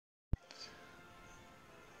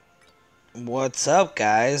What's up,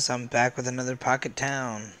 guys? I'm back with another Pocket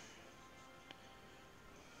Town.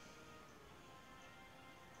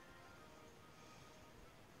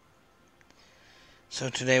 So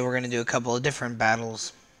today we're going to do a couple of different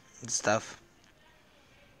battles and stuff.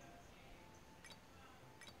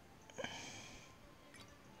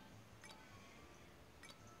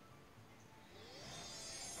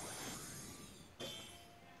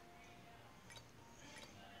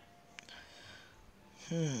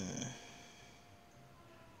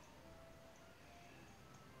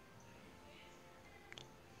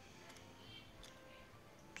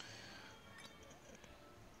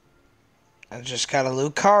 I just got a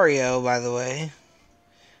Lucario, by the way,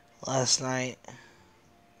 last night.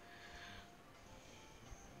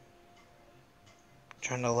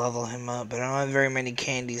 Trying to level him up, but I don't have very many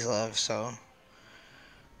candies left, so...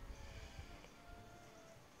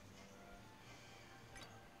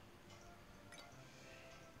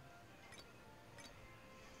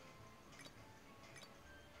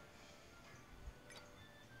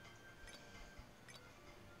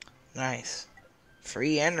 Nice.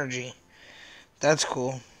 Free energy. That's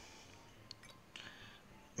cool.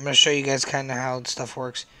 I'm going to show you guys kind of how stuff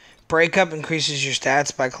works. Breakup increases your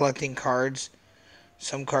stats by collecting cards.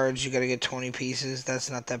 Some cards you got to get 20 pieces. That's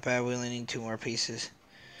not that bad. We only need 2 more pieces.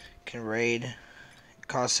 Can raid. It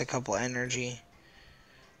costs a couple energy.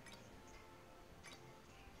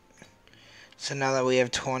 So now that we have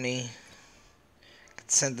 20, can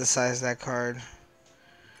synthesize that card.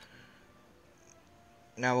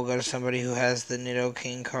 Now we'll go to somebody who has the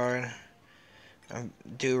Nidoking card.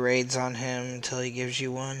 Do raids on him until he gives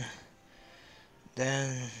you one.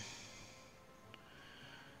 Then...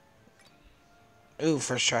 Ooh,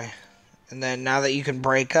 first try. And then now that you can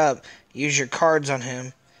break up, use your cards on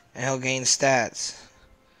him, and he'll gain stats.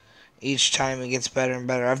 Each time it gets better and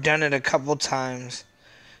better. I've done it a couple times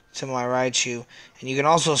to my Raichu. And you can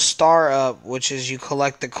also star up, which is you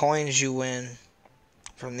collect the coins you win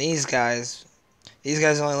from these guys. These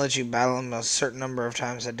guys only let you battle them a certain number of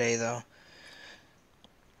times a day, though.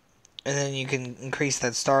 And then you can increase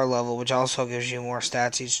that star level, which also gives you more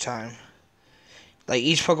stats each time. Like,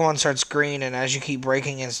 each Pokemon starts green, and as you keep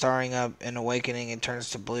breaking and starring up and awakening, it turns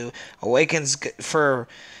to blue. Awakening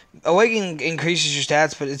increases your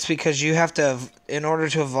stats, but it's because you have to, in order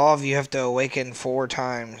to evolve, you have to awaken 4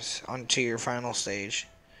 times onto your final stage.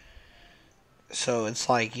 So it's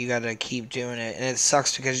like, you gotta keep doing it. And it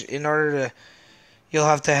sucks because you'll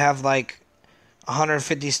have to have, like,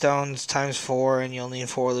 150 stones times 4, and you'll need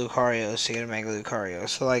 4 Lucarios to get a Mega Lucario.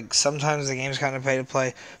 So, like, sometimes the game's kind of pay to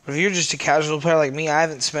play. But if you're just a casual player like me, I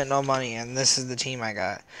haven't spent no money, and this is the team I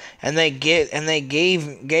got. And they gave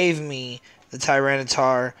me the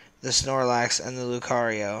Tyranitar, the Snorlax, and the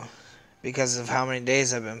Lucario because of how many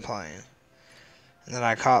days I've been playing. And then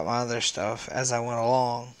I caught my other stuff as I went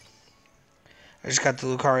along. I just got the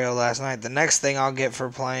Lucario last night. The next thing I'll get for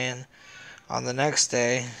playing on the next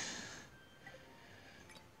day...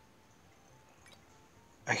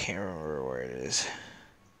 I can't remember where it is.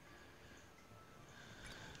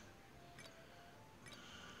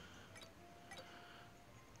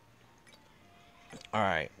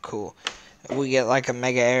 Alright, cool. We get like a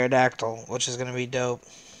Mega Aerodactyl, which is going to be dope.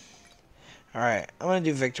 Alright, I'm going to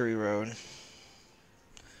do Victory Road.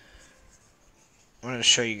 I'm going to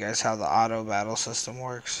show you guys how the auto battle system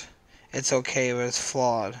works. It's okay, but it's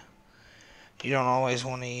flawed. You don't always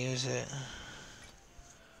want to use it.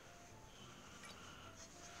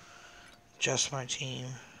 Just my team.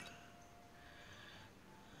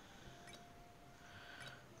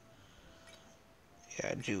 Yeah,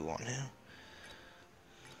 I do want him.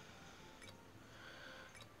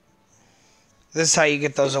 This is how you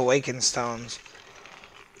get those Awakened Stones.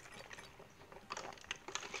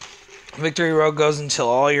 Victory Road goes until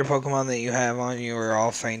all your Pokemon that you have on you are all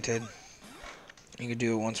fainted. You can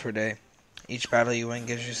do it once per day. Each battle you win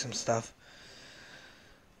gives you some stuff.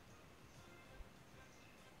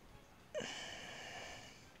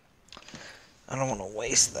 I don't want to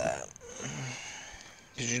waste that.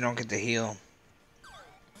 Because you don't get to heal.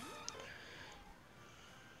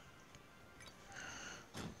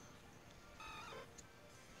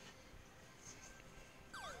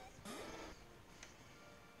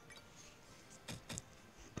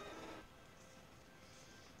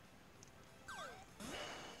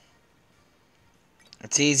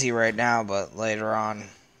 It's easy right now, but later on it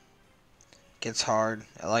gets hard.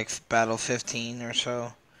 At like battle 15 or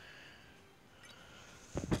so.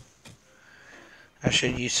 I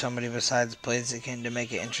should use somebody besides Blaziken to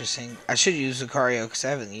make it interesting. I should use Lucario because I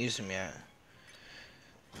haven't used him yet.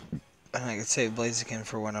 And I could save Blaziken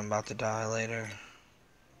for when I'm about to die later.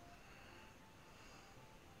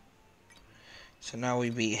 So now we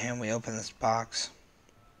beat him, we open this box.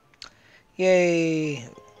 Yay!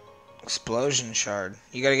 Explosion shard.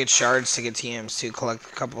 You gotta get shards to get TMs too. Collect a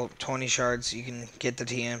couple, 20 shards, you can get the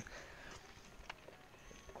TM.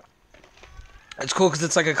 It's cool because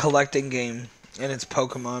it's like a collecting game, and it's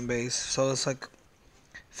Pokemon based, so it's like,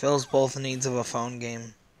 fills both needs of a phone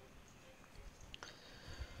game.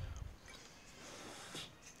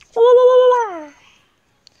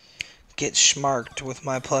 Get schmarked with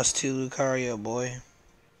my +2 Lucario, boy.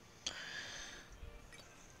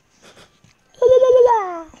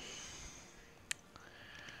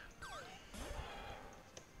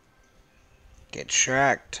 Get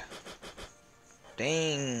shracked.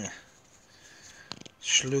 Dang.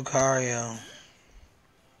 Lucario.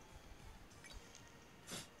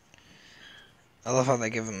 I love how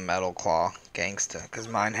they give him Metal Claw. Gangsta. Because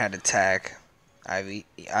mine had attack. IV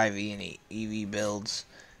and EV builds.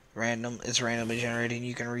 Random. It's randomly generated and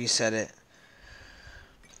you can reset it.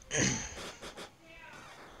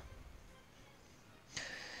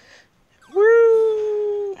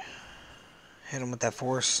 Woo! Hit him with that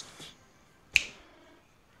force.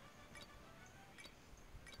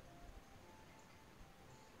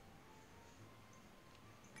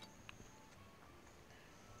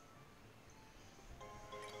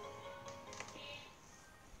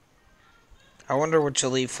 I wonder which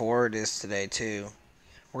Elite Four it is today too.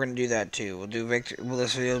 We're gonna do that too. We'll do Victory. Well,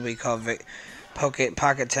 this video will be called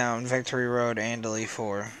Pocket Town, Victory Road, and Elite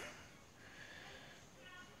Four.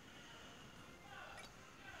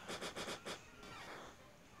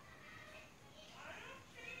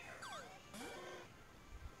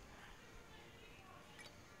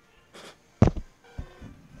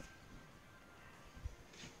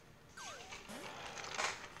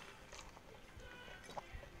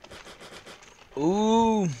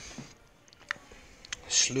 Ooh,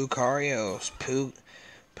 Slucario's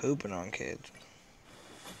pooping on kids.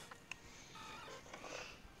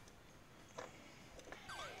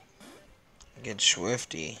 Get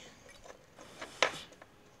swifty.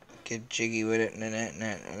 Get jiggy with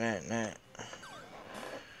it.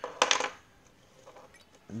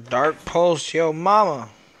 Dark Pulse, yo mama.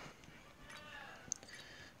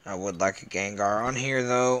 I would like a Gengar on here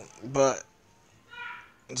though, but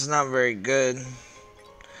it's not very good.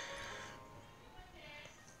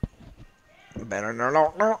 Better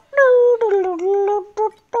no.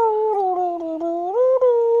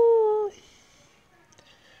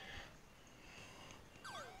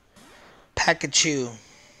 Pikachu.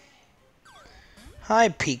 Hi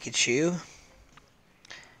Pikachu.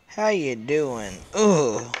 How you doing?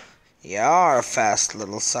 Ooh, you are a fast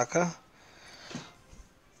little sucker.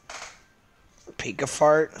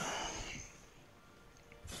 Pikafart.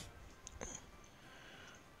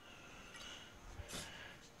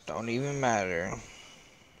 Don't even matter.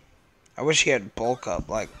 I wish he had bulk up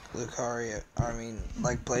like Lucario. I mean,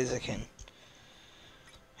 like Blaziken.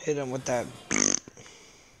 Hit him with that.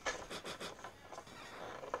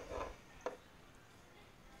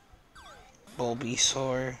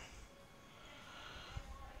 Bulbasaur.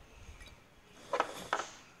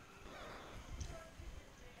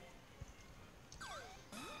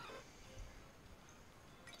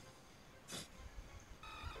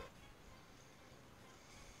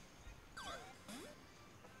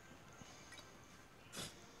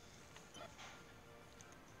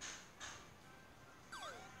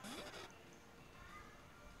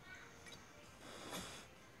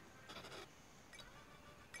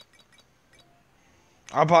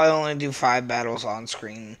 I'll probably only do 5 battles on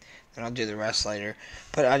screen, and I'll do the rest later.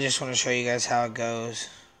 But I just want to show you guys how it goes.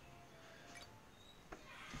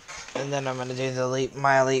 And then I'm going to do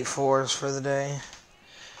my Elite Fours for the day.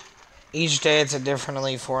 Each day it's a different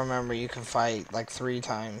Elite Four member you can fight like 3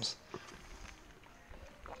 times.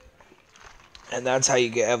 And that's how you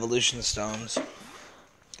get evolution stones.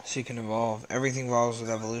 So you can evolve. Everything evolves with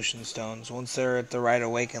evolution stones once they're at the right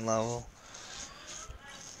awaken level.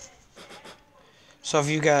 So if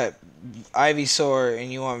you got Ivysaur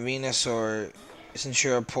and you want Venusaur, since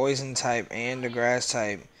you're a poison type and a grass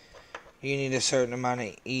type, you need a certain amount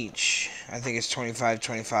of each. I think it's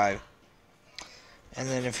 25. And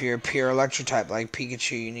then if you're a pure electric type like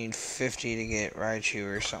Pikachu, you need 50 to get Raichu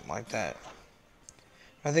or something like that.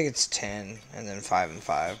 I think it's 10 and then 5 and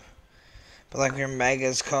 5. But like your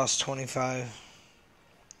Megas cost 25.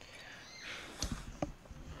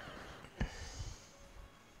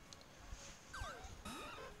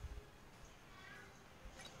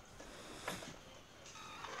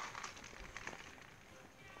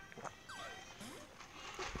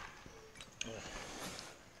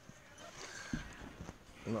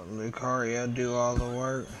 Let Lucario do all the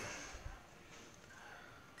work.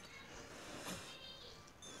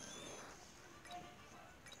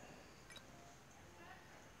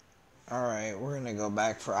 Alright, we're gonna go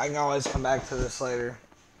back for... I can always come back to this later.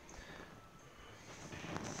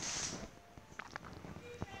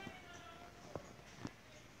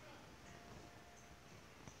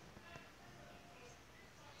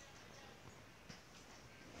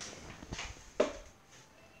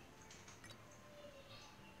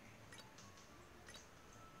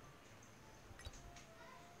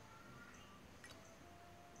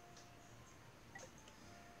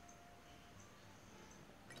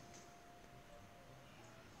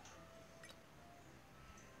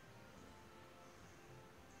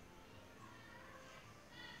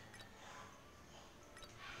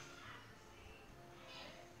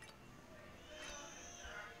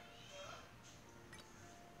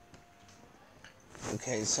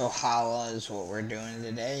 Okay, so Hala is what we're doing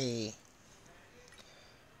today.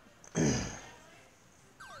 I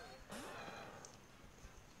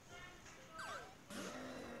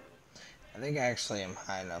think I actually am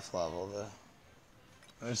high enough level to...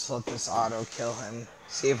 Let's let this auto kill him.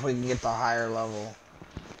 See if we can get the higher level.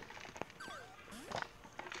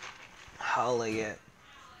 Holla it.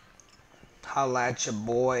 Holla at your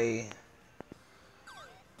boy.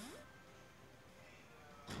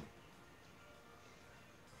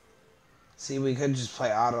 See, we could just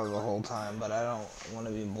play auto the whole time, but I don't want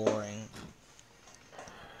to be boring.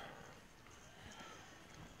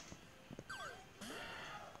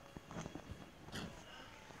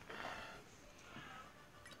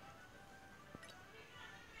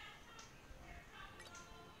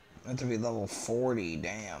 I have to be level 40,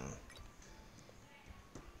 damn.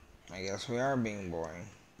 I guess we are being boring.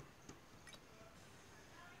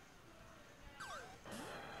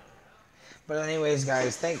 But anyways,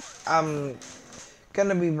 guys, I'm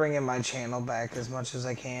gonna be bringing my channel back as much as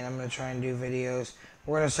I can. I'm gonna try and do videos.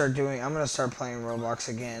 I'm gonna start playing Roblox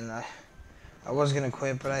again. I was gonna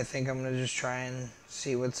quit, but I think I'm gonna just try and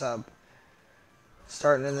see what's up.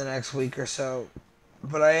 Starting in the next week or so.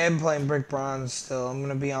 But I am playing Brick Bronze still. I'm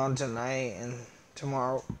gonna be on tonight and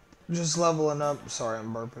tomorrow. Just leveling up. Sorry,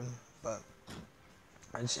 I'm burping, but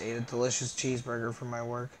I just ate a delicious cheeseburger for my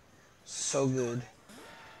work. So good.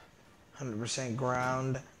 100%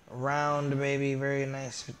 ground, round, baby. Very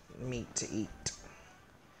nice meat to eat.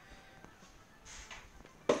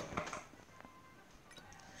 But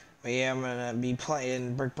yeah, I'm gonna be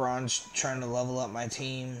playing Brick Bronze, trying to level up my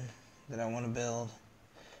team that I want to build.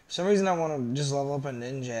 For some reason, I want to just level up a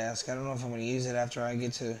Ninjask. I don't know if I'm gonna use it after I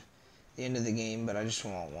get to the end of the game, but I just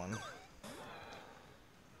want one.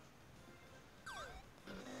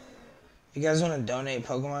 If you guys want to donate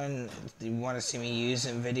Pokemon, you want to see me use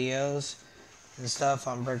in videos and stuff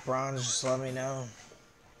on Brick Bronze, just let me know.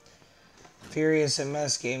 Furious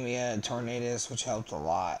MS gave me a Tornadus, which helped a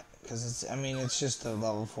lot. Because it's just a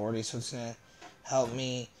level 40, so it's going to help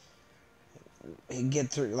me get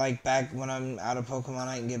through, like, back when I'm out of Pokemon,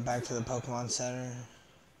 I can get back to the Pokemon Center.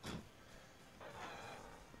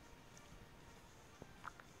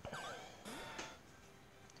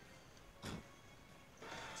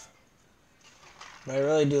 But I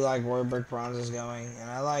really do like where Brick Bronze is going, and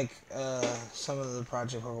I like some of the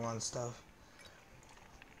Project Pokemon stuff.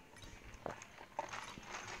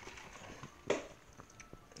 Is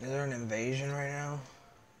there an invasion right now?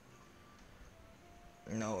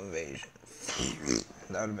 No invasion.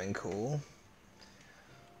 That would have been cool.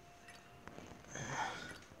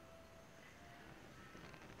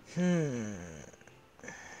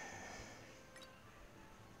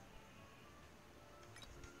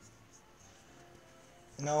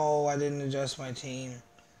 No, I didn't adjust my team.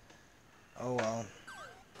 Oh well.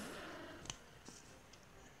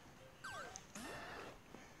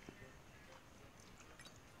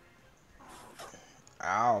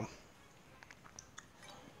 Ow.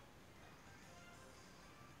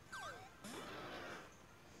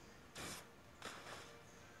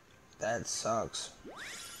 That sucks.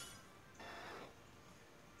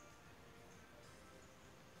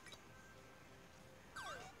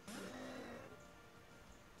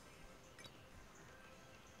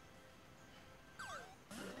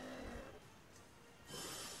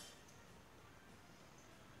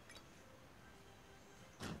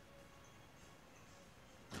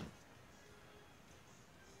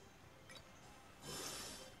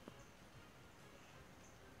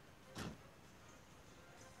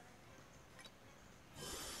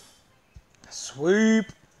 Sweep.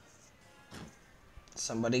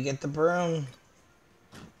 Somebody get the broom.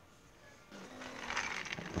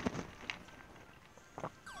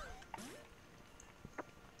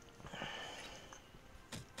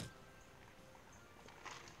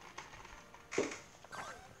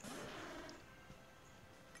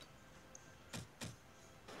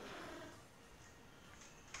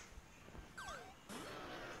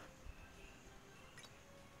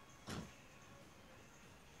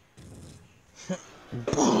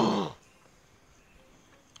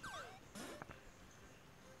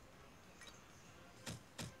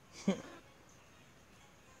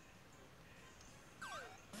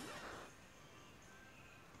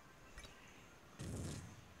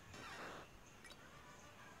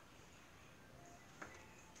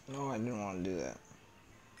 No, I didn't want to do that.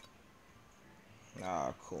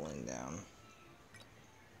 Ah, cooling down.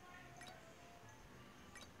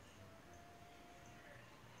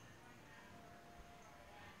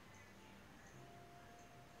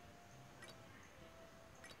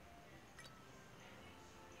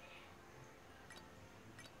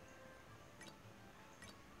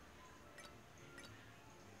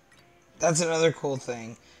 That's another cool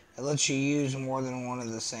thing. It lets you use more than one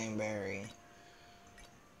of the same berry.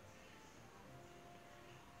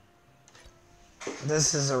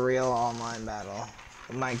 This is a real online battle.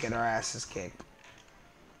 We might get our asses kicked.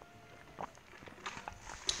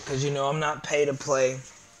 Because you know I'm not pay to play.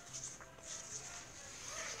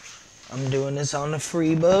 I'm doing this on the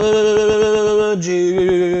free budget.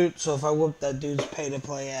 So if I whoop that dude's pay to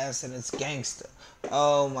play ass, then it's gangsta.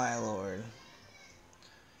 Oh my lord.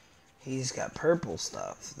 He's got purple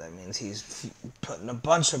stuff. That means he's putting a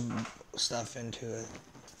bunch of stuff into it.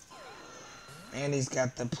 And he's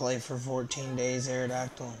got the play for 14 days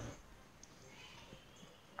aerodactyle.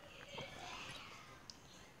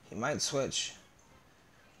 He might switch.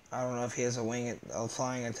 I don't know if he has a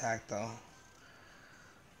flying attack though.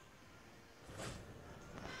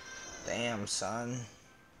 Damn, son.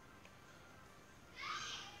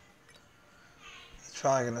 He's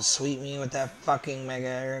probably gonna sweep me with that fucking mega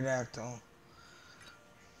aerodactyl.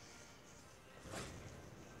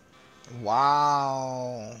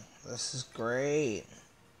 Wow. This is great.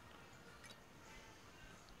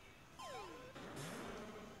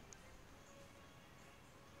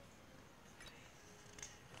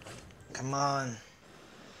 Come on.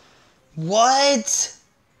 What?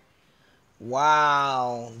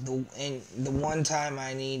 Wow. The one time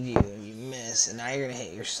I need you, you miss, and now you're gonna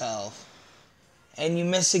hit yourself. And you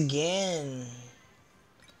miss again.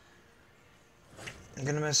 I'm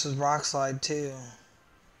gonna miss with Rock Slide too.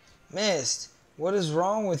 Missed. What is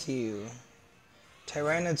wrong with you?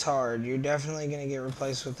 Tyrannotard, you're definitely gonna get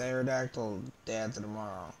replaced with Aerodactyl day after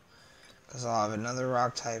tomorrow. Because I'll have another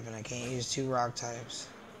rock type and I can't use 2 rock types.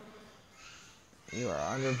 You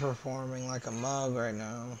are underperforming like a mug right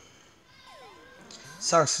now.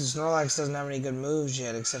 Sucks because Snorlax doesn't have any good moves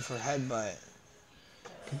yet except for Headbutt.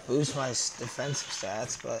 Could boost my defensive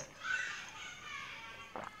stats, but...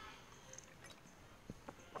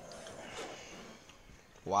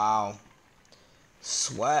 Wow.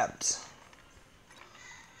 Swept.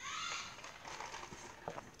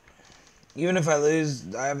 Even if I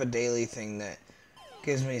lose, I have a daily thing that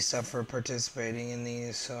gives me stuff for participating in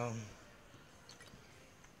these, so...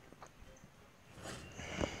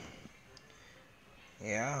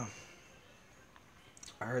 Yeah.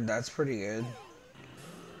 I heard that's pretty good.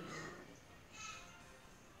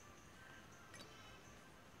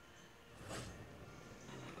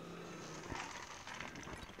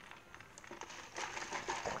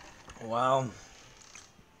 Wow.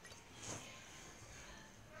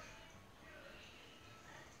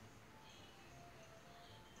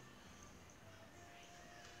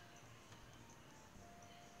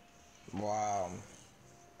 Wow.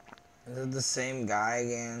 Is it the same guy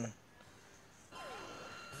again?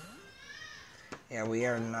 Yeah, we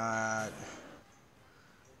are not.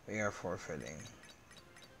 We are forfeiting.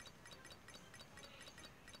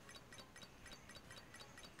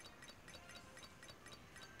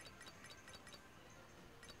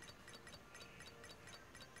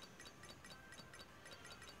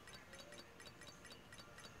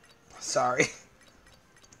 Sorry.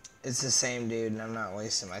 It's the same dude, and I'm not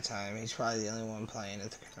wasting my time. He's probably the only one playing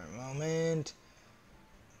at the current moment.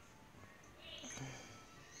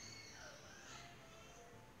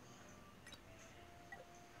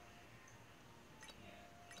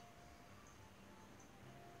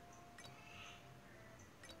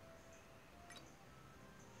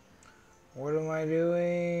 What am I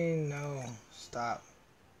doing? No, stop.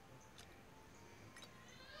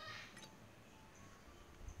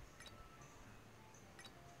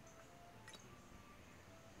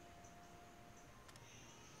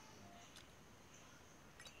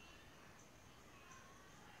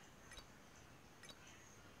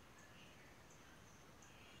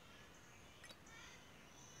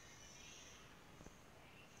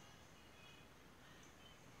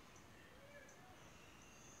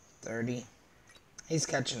 He's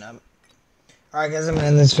catching up. Alright guys, I'm going to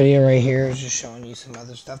end this video right here. It's just showing you some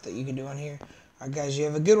other stuff that you can do on here. Alright guys, you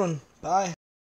have a good one. Bye.